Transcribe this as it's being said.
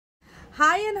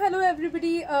Hi and hello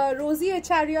everybody, Rosie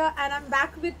Acharya, and I'm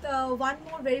back with one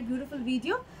more very beautiful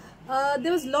video.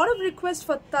 There was a lot of requests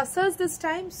for Tussars this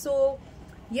time, so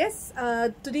yes,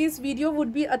 today's video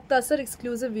would be a Tussar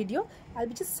exclusive video. I'll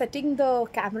be just setting the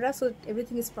camera so that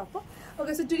everything is proper.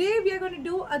 Okay, so today we are going to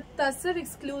do a Tussar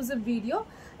exclusive video.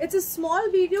 It's a small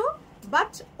video,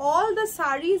 but all the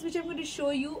sarees which I'm going to show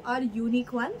you are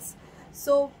unique ones.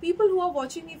 So people who are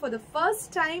watching me for the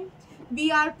first time, we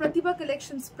are Pratibha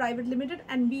Collections Private Limited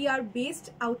and we are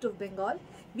based out of Bengal.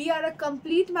 We are a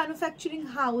complete manufacturing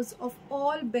house of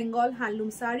all Bengal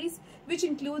handloom sarees, which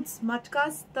includes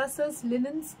matkas, tussars,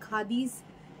 linens, khadis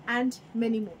and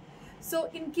many more. So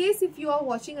in case if you are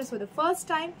watching us for the first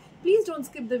time, please don't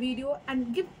skip the video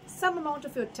and give some amount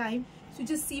of your time to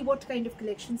just see what kind of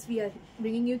collections we are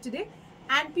bringing you today.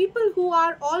 And people who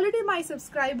are already my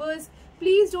subscribers,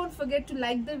 please don't forget to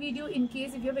like the video in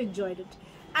case if you have enjoyed it.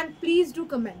 And please do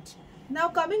comment. Now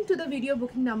coming to the video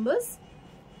booking numbers.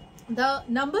 The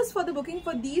numbers for the booking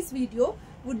for these video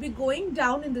would be going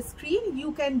down in the screen.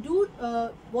 You can do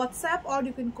WhatsApp or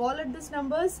you can call at these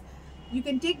numbers. You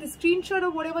can take the screenshot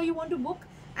of whatever you want to book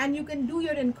and you can do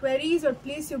your inquiries or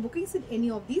place your bookings in any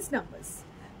of these numbers.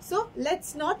 So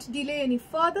let's not delay any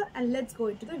further and let's go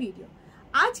into the video.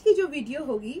 आज की जो video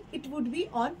होगी, it would be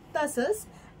on tussars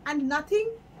and nothing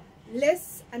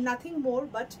less and nothing more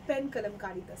but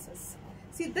penkalamkari tussars.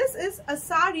 See, this is a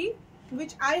sari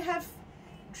which I have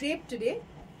draped today,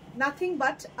 nothing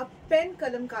but a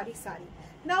penkalamkari sari.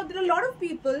 Now there are a lot of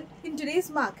people in today's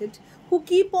market who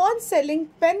keep on selling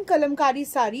penkalamkari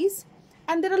saris,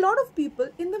 and there are a lot of people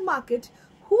in the market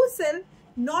who sell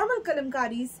normal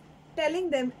kalamkaris telling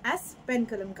them as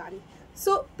penkalamkari.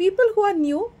 So people who are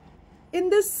new in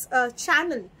this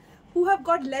channel, who have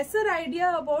got lesser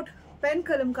idea about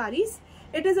penkalamkaris,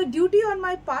 it is a duty on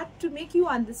my part to make you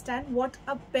understand what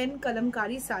a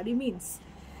penkalamkari sari means.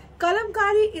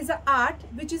 Kalamkari is an art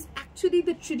which is actually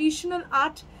the traditional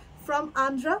art from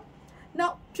Andhra.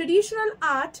 Now traditional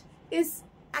art is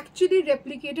actually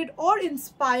replicated or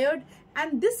inspired,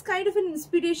 and this kind of an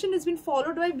inspiration has been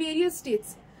followed by various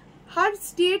states. Her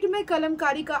state में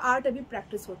kalamkari का art अभी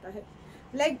practice होता है.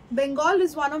 Like Bengal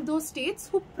is one of those states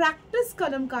who practice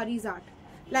kalamkari's art.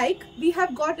 Like we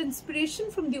have got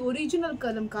inspiration from the original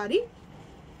kalamkari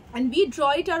and we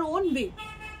draw it our own way,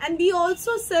 and we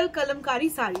also sell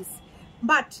kalamkari sarees.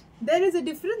 But there is a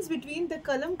difference between the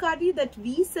kalamkari that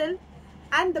we sell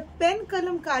and the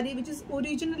penkalamkari which is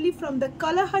originally from the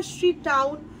Kalahasthi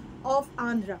town of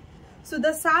Andhra. So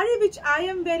the sari which I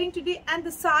am wearing today and the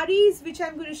sarees which I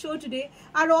am going to show today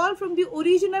are all from the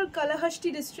original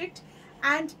Kalahasthi district.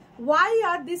 And why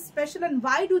are these special and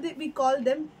why do we call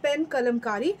them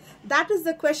penkalamkari? That is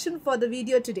the question for the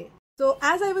video today. So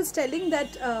as I was telling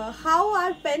that how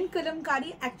are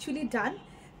penkalamkari actually done?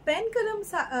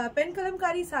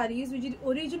 Penkalamkari sarees which is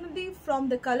originally from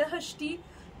the Kalahasthi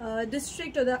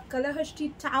district or the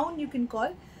Kalahasthi town you can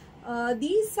call.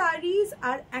 These sarees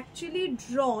are actually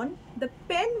drawn, the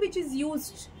pen which is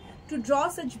used to draw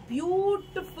such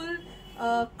beautiful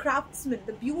craftsmen,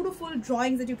 the beautiful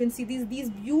drawings that you can see, these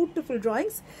beautiful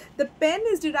drawings, the pen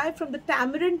is derived from the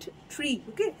tamarind tree.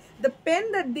 Okay, the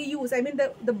pen that they use, I mean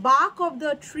the bark of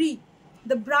the tree,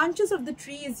 the branches of the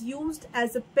tree is used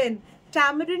as a pen.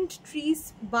 Tamarind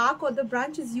tree's bark or the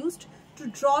branch is used to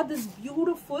draw this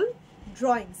beautiful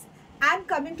drawings. And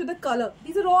coming to the color,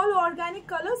 these are all organic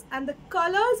colors and the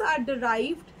colors are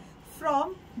derived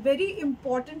from very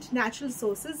important natural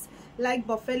sources like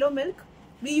buffalo milk.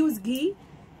 We use ghee,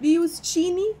 we use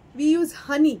chini, we use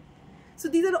honey. So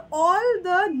these are all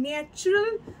the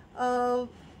natural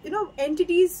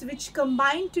entities which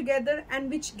combine together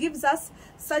and which gives us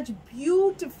such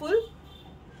beautiful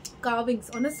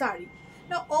carvings on a sari.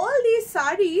 Now all these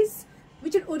saris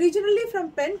which are originally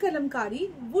from penkalamkari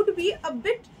would be a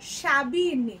bit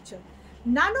shabby in nature.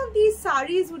 None of these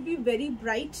saris would be very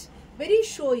bright, very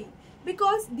showy,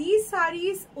 because these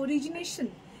saris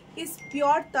origination is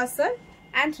pure tussar.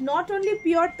 And not only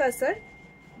pure tussar,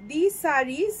 these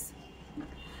sarees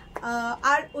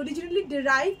are originally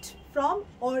derived from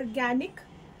organic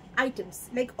items.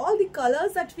 Like all the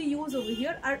colors that we use over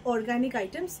here are organic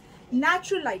items,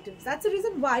 natural items. That's the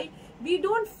reason why we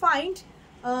don't find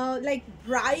like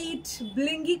bright,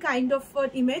 blingy kind of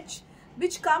image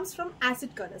which comes from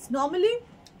acid colors. Normally,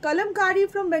 kalamkari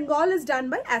from Bengal is done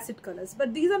by acid colors,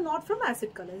 but these are not from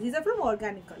acid colors. These are from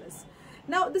organic colors.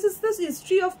 Now this is the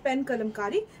history of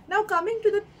penkalamkari. Now coming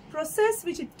to the process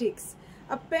which it takes.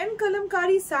 A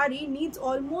penkalamkari sari needs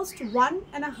almost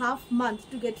 1.5 months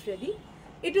to get ready.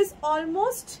 It is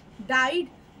almost dyed,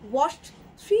 washed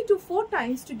 3 to 4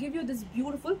 times to give you this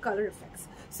beautiful color effects.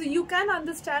 So you can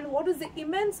understand what is the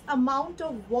immense amount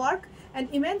of work and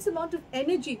immense amount of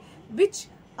energy which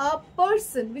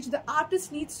the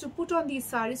artist needs to put on these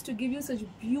sarees to give you such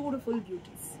beautiful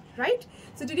beauties, right?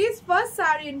 So today's first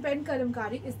saree in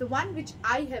penkalamkari is the one which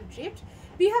I have draped.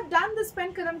 We have done this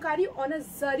penkalamkari on a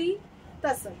zari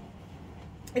tussar.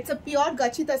 It's a pure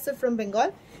gachi tussar from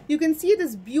Bengal. You can see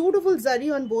this beautiful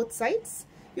zari on both sides.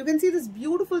 You can see this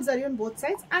beautiful zari on both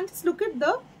sides, and just look at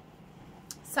the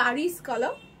saree's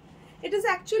color. It is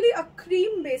actually a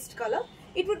cream based color.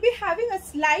 It would be having a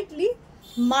slightly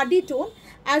muddy tone,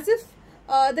 as if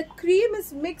the cream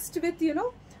is mixed with, you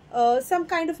know, some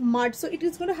kind of mud. So it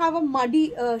is going to have a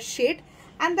muddy shade,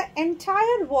 and the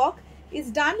entire work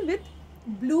is done with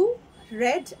blue,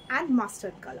 red and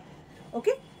mustard color.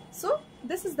 Okay, so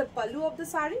this is the pallu of the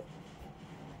saree.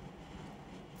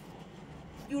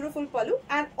 Beautiful pallu,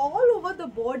 and all over the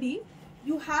body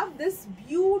you have this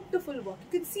beautiful work.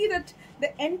 You can see that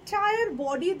the entire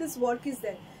body, this work is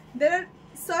there. There are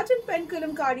certain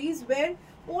penkalamkaris where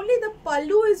only the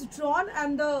pallu is drawn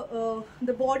and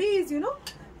the body is, you know,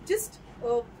 just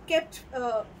kept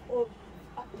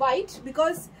white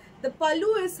because the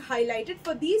pallu is highlighted.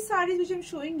 For these sarees which I am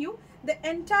showing you, the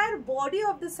entire body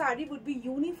of the saree would be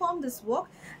uniform, this work.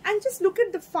 And just look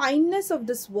at the fineness of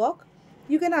this work.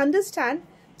 You can understand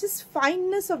just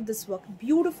fineness of this work.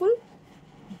 Beautiful,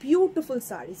 beautiful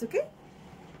sarees. Okay,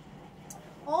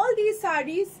 all these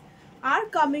sarees are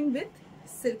coming with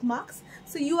silk marks,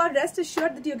 so you are rest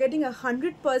assured that you're getting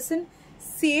 100%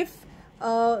 safe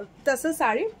tussar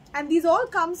saree. And these all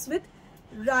comes with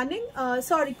running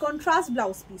contrast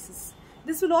blouse pieces.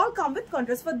 This will all come with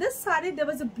contrast. For this saree there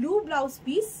was a blue blouse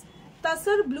piece,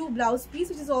 tussar blue blouse piece,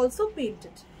 which is also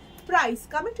painted. Price,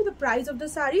 coming to the price of the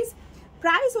sarees,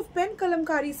 price of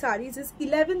penkalamkari sarees is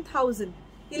 11,000.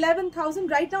 11,000.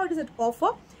 Right now it is at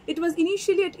offer. It was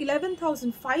initially at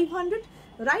 11,500.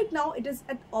 Right now it is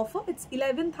at offer. It's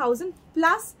 11,000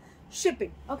 plus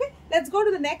shipping. Okay, let's go to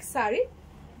the next saree.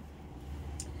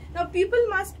 Now people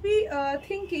must be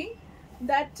thinking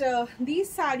that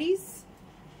these sarees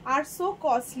are so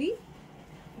costly.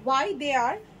 Why they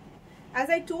are? As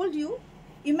I told you,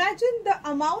 imagine the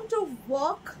amount of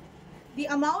work, the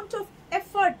amount of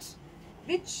effort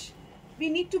which we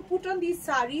need to put on these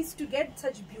sarees to get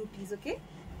such beauties. Okay,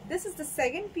 this is the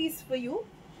second piece for you.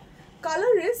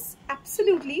 Color is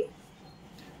absolutely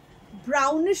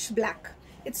brownish black.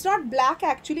 It's not black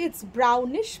actually, it's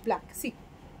brownish black. See,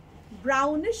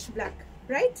 brownish black,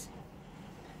 right?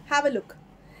 Have a look.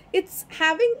 It's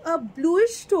having a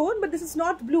bluish tone, but this is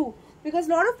not blue, because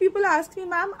a lot of people ask me,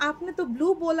 ma'am, aapne to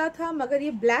blue bola tha, magar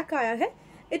ye black aaya hai.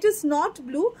 It is not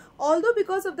blue, although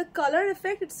because of the color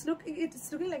effect, it's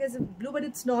looking like as if blue, but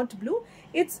it's not blue.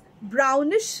 It's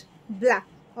brownish black.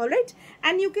 All right,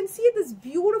 and you can see this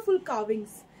beautiful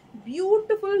carvings,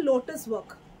 beautiful lotus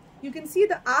work. You can see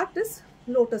the art is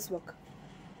lotus work,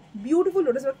 beautiful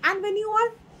lotus work. And when you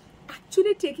are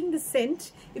actually taking the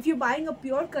scent, if you're buying a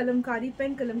pure kalamkari,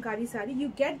 penkalamkari saree, you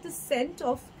get the scent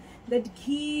of that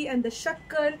ghee and the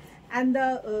shakkar and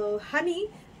the honey,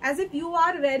 as if you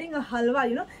are wearing a halwa.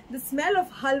 You know, the smell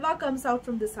of halwa comes out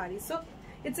from the saree. So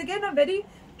it's again a very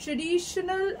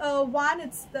traditional one.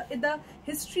 It's the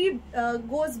history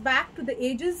goes back to the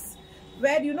ages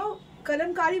where, you know,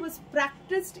 kalamkari was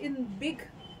practiced in big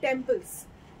temples.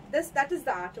 That is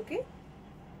the art. Okay,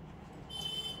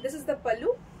 this is the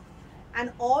pallu,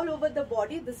 and all over the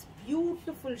body this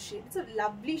beautiful shade. It's a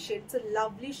lovely shade. It's a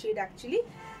lovely shade actually.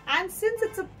 And since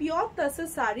it's a pure tussar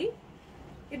saree,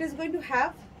 it is going to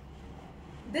have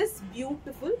this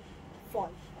beautiful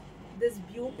fall. This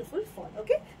beautiful fall.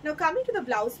 Okay, now coming to the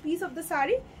blouse piece of the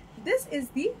saree, this is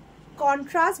the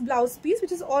contrast blouse piece,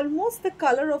 which is almost the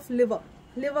color of liver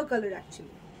color actually.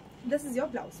 This is your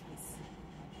blouse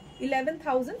piece.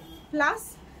 11,000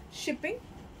 plus shipping.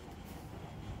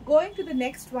 Going to the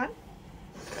next one,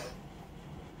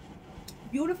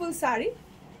 beautiful saree,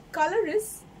 color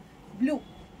is blue.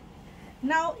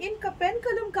 Now in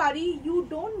penkalamkari you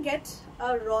don't get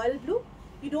a royal blue,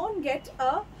 you don't get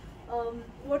a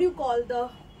what do you call the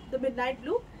midnight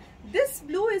blue. This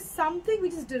blue is something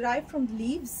which is derived from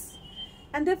leaves,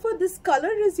 and therefore this color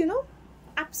is, you know,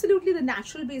 absolutely the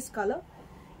natural based color.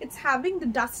 It's having the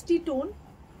dusty tone,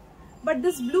 but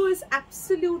this blue is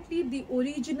absolutely the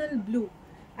original blue.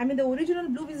 I mean, the original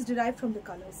blue is derived from the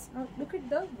colors. Now look at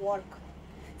the work.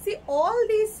 See, all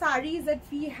these sarees that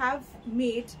we have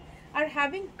made are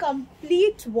having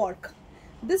complete work.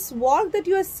 This work that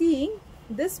you are seeing,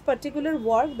 this particular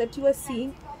work that you are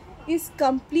seeing is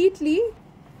completely,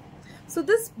 so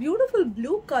this beautiful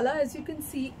blue color, as you can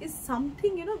see, is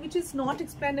something, you know, which is not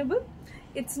explainable.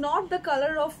 It's not the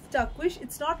color of turquoise,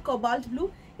 it's not cobalt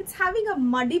blue. It's having a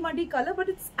muddy color, but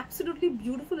it's absolutely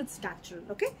beautiful. It's natural,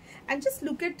 okay? And just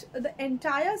look at the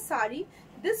entire sari.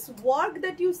 This work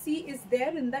that you see is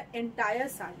there in the entire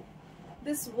sari.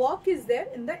 This work is there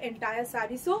in the entire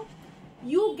sari. So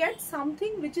you get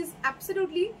something which is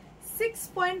absolutely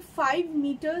 6.5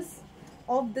 meters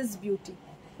of this beauty.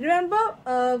 Remember,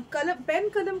 pen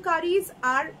kalamkaris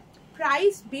are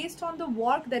priced based on the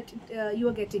work that you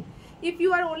are getting. If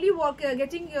you are only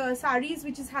getting sarees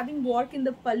which is having work in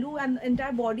the pallu and the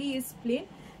entire body is plain,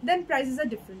 then prices are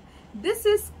different. This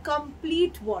is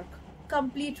complete work,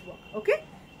 okay?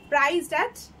 Priced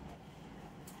at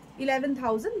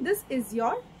 11,000. This is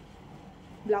your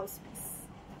blouse piece.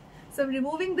 So I'm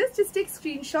removing this. Just take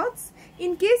screenshots.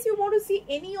 In case you want to see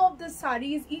any of the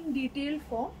sarees in detailed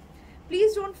form,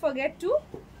 please don't forget to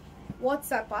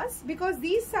WhatsApp us, because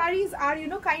these sarees are, you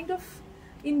know, kind of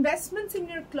investments in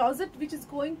your closet which is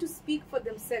going to speak for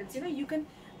themselves. You know, you can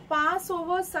pass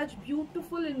over such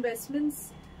beautiful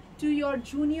investments to your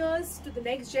juniors, to the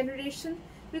next generation,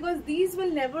 because these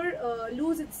will never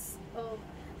lose its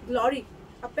glory.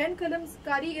 A pen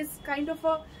kalamkari is kind of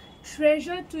a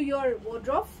treasure to your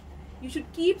wardrobe. You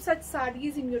should keep such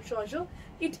sarees in your treasure.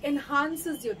 It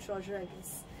enhances your treasure, I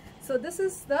guess. So this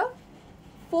is the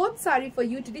fourth saree for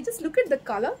you today. Just look at the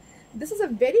color. This is a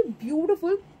very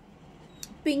beautiful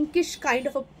pinkish kind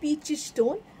of a peachish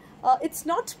tone. It's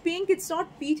not pink, it's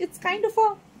not peach, it's kind of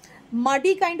a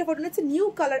muddy kind of a tone. It's a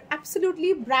new color,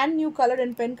 absolutely brand new color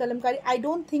in pen kalamkari. I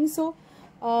don't think so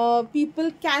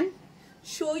people can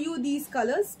show you these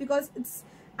colors, because it's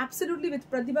absolutely with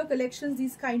Pratibha collections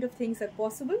these kind of things are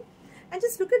possible. And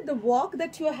just look at the work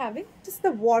that you are having. Just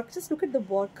the work, just look at the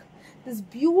work, this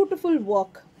beautiful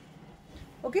work,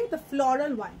 okay? The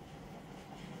floral one.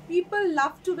 People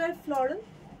love to wear floral.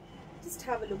 Just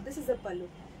have a look. This is a pallu.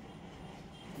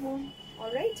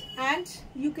 Alright, and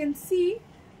you can see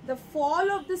the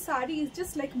fall of the sari is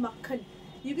just like makhan.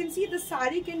 You can see the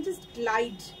sari can just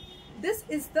glide. This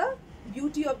is the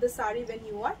beauty of the sari when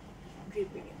you are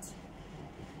draping it.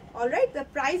 Alright, the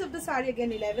price of the sari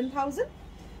again 11,000.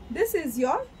 This is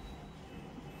your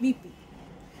BP.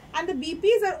 And the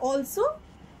BPs are also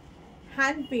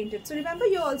hand painted. So remember,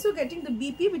 you're also getting the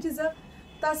BP, which is a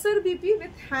Tussar BP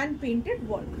with hand painted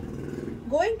work.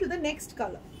 Going to the next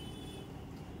color.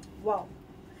 Wow.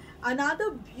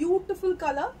 Another beautiful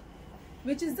color,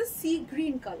 which is the sea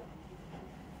green color.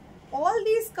 All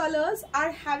these colors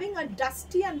are having a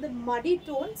dusty and the muddy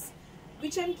tones,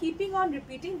 which I'm keeping on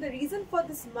repeating. The reason for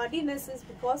this muddiness is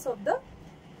because of the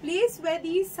place where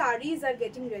these sarees are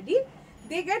getting ready.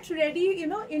 They get ready, you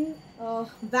know, in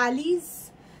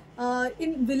valleys,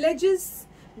 in villages,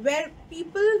 where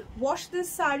people wash these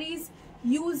sarees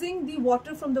using the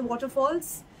water from the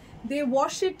waterfalls. They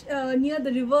wash it near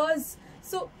the rivers.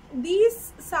 So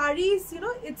these sarees, you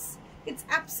know, it's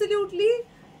absolutely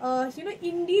you know,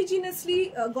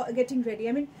 indigenously getting ready.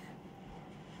 I mean,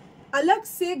 अलग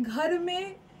से घर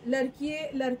में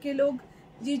लड़के लोग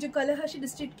ये जो kalahasthi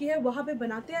district की है वहाँ पे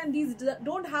बनाते हैं, and these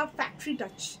don't have factory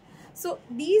touch. So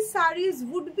these sarees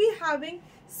would be having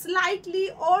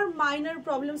slightly or minor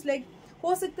problems, like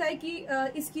हो सकता है कि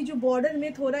इसकी जो बॉर्डर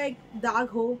में थोड़ा एक दाग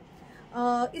हो,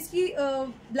 इसकी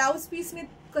ब्लाउज पीस में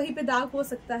कहीं पे दाग हो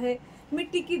सकता है,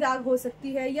 मिट्टी की दाग हो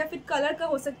सकती है, या फिर कलर का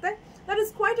हो सकता है. That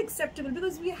is quite acceptable,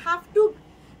 because we have to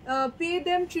pay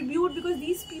them tribute, because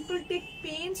these people take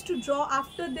pains to draw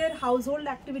after their household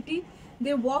activity.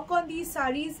 They work on these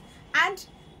sarees, and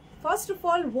first of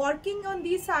all, working on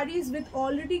these sarees with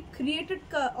already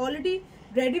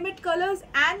ready-made colors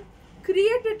and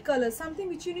created colors, something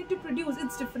which you need to produce,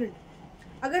 it's different.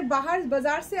 अगर बाहर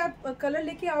बाजार से आप color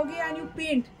लेके आओगे and you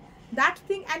paint that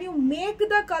thing and you make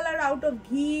the color out of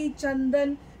ghee,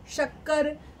 chandan,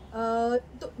 shakkar,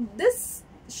 तो this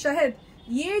शहद,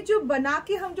 ये जो बना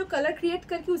के हम जो color create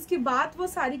करके उसके बाद वो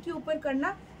साड़ी के ऊपर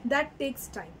करना, that takes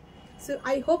time. So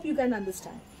I hope you can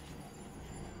understand.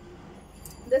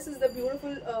 This is the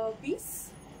beautiful piece.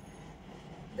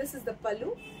 This is the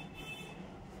pallu.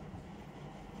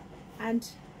 And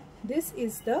this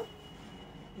is the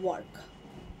work.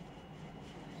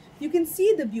 You can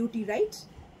see the beauty, right?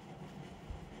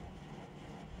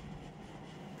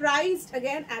 Priced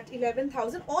again at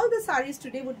 11,000. All the sarees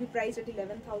today would be priced at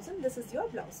 11,000. This is your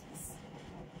blouse piece.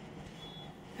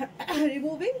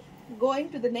 Removing,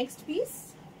 going to the next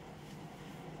piece.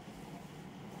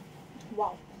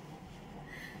 Wow.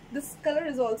 This color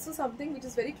is also something which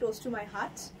is very close to my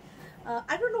heart.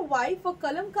 I don't know why, for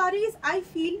kalamkaris, I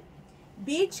feel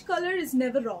beige color is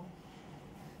never wrong.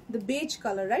 The beige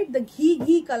color, right? The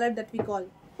ghee color that we call.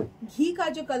 Ghee ka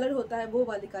jo color hota hai, wo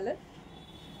wali color.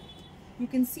 You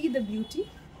can see the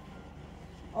beauty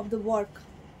of the work.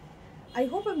 I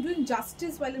hope I'm doing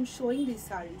justice while I'm showing these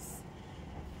sarees.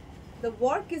 The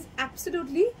work is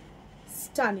absolutely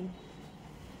stunning.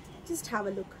 Just have a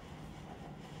look.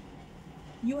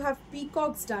 You have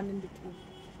peacocks done in between.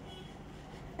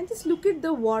 And just look at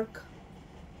the work.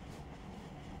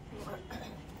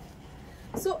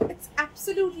 So it's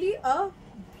absolutely a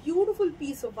beautiful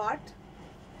piece of art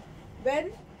where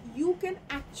you can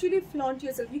actually flaunt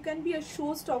yourself. You can be a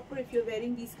showstopper if you're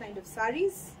wearing these kind of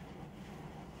sarees.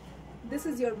 This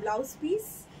is your blouse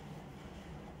piece,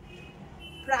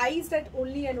 priced at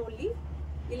only and only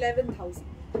 11,000.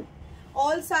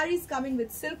 All sarees coming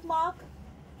with silk mark.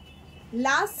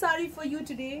 Last saree for you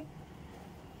today,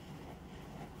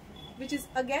 which is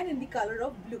again in the color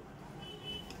of blue.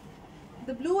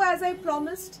 The blue, as I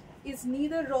promised, is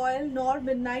neither royal nor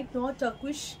midnight nor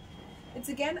turquoise. It's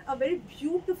again a very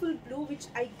beautiful blue which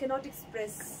I cannot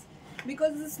express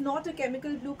because this is not a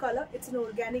chemical blue color, it's an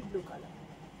organic blue color.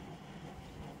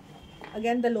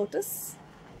 Again the lotus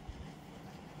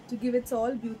to give its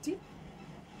all beauty.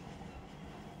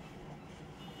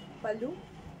 Pallu.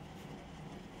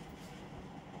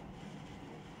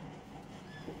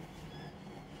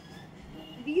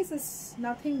 This is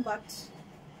nothing but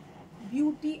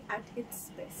beauty at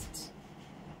its best.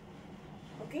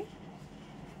 Okay?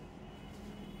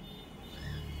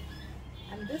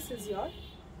 And this is your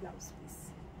blouse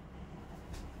piece.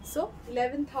 So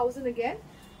 11,000 again.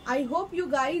 I hope you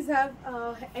guys have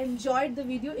enjoyed the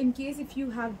video. In case if you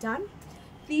have done,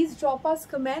 please drop us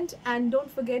comment and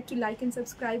don't forget to like and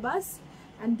subscribe us,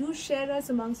 and do share us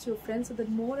amongst your friends so that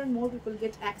more and more people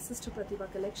get access to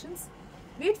Pratibha collections.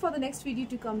 Wait for the next video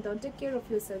to come down. Take care of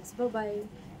yourselves. Bye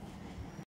bye.